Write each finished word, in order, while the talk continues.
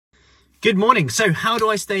Good morning. So how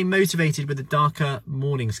do I stay motivated with the darker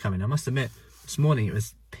mornings coming? I must admit, this morning it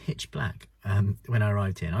was pitch black when I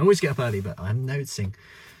arrived here. And I always get up early, but I'm noticing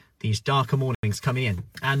these darker mornings coming in.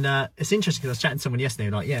 And it's interesting because I was chatting to someone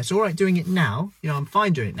yesterday, like, yeah, it's all right doing it now. You know, I'm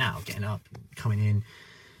fine doing it now, getting up, coming in.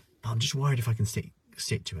 But I'm just worried if I can stick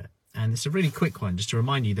to it. And it's a really quick one, just to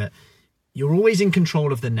remind you that you're always in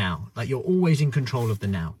control of the now. Like, you're always in control of the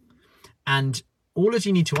now. And all that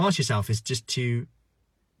you need to ask yourself is just to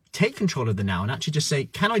take control of the now and actually just say,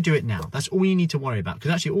 can I do it now? That's all you need to worry about.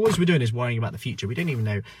 Because actually all we're doing is worrying about the future. We don't even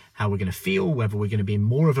know how we're going to feel, whether we're going to be in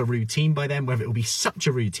more of a routine by then, whether it will be such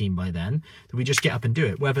a routine by then that we just get up and do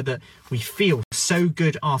it, whether that we feel so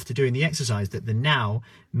good after doing the exercise that the now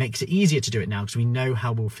makes it easier to do it now because we know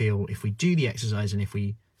how we'll feel if we do the exercise and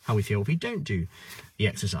how we feel if we don't do the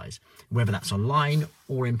exercise, whether that's online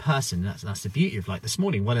or in person. That's the beauty of, like, this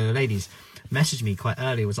morning, one of the ladies messaged me quite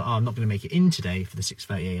early, was like, oh, I'm not going to make it in today for the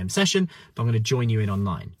 6:30 a.m. session, but I'm going to join you in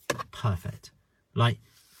online. Perfect. Like,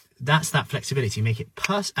 that's that flexibility. Make it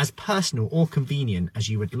as personal or convenient as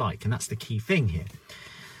you would like. And that's the key thing here.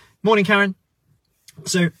 Morning, Karen.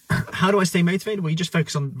 So how do I stay motivated? Well, you just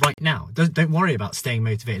focus on right now. Don't worry about staying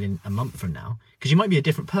motivated in a month from now, because you might be a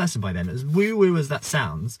different person by then. As woo-woo as that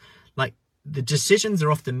sounds, like, the decisions are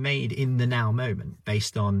often made in the now moment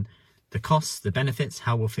based on the costs, the benefits,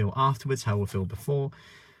 how we'll feel afterwards, how we'll feel before.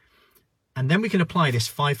 And then we can apply this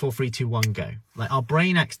 5, 4, 3, 2, 1, go. Like, our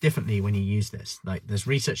brain acts differently when you use this. Like, there's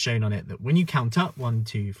research shown on it that when you count up 1,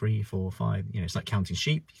 2, 3, 4, 5, you know, it's like counting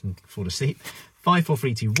sheep. You can fall asleep. 5, 4,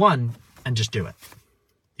 3, 2, 1, and just do it.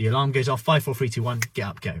 The alarm goes off. 5, 4, 3, 2, 1, get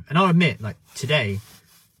up, go. And I'll admit, like, today,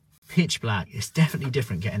 pitch black, it's definitely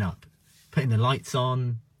different getting up. Putting the lights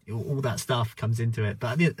on, all that stuff comes into it.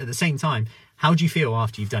 But at the same time, how do you feel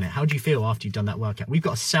after you've done it? How do you feel after you've done that workout? We've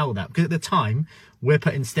got to sell that, because at the time we're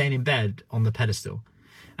putting staying in bed on the pedestal.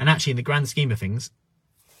 And actually, in the grand scheme of things,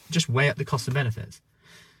 just weigh up the costs and benefits.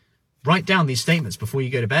 Write down these statements before you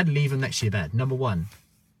go to bed. Leave them next to your bed. Number 1,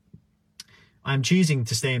 I'm choosing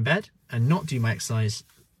to stay in bed and not do my exercise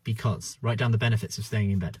because. Write down the benefits of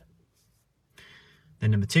staying in bed.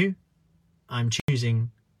 Then number 2, I'm choosing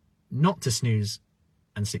not to snooze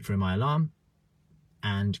and sleep through my alarm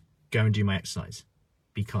and go and do my exercise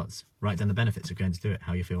because. Write down the benefits of going to do it,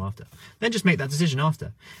 how you feel after. Then just make that decision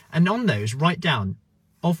after. And on those, write down,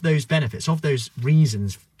 of those benefits, of those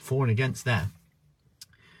reasons for and against there,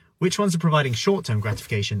 which ones are providing short-term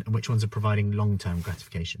gratification and which ones are providing long-term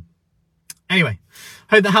gratification. Anyway,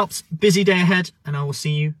 hope that helps. Busy day ahead, and I will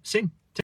see you soon.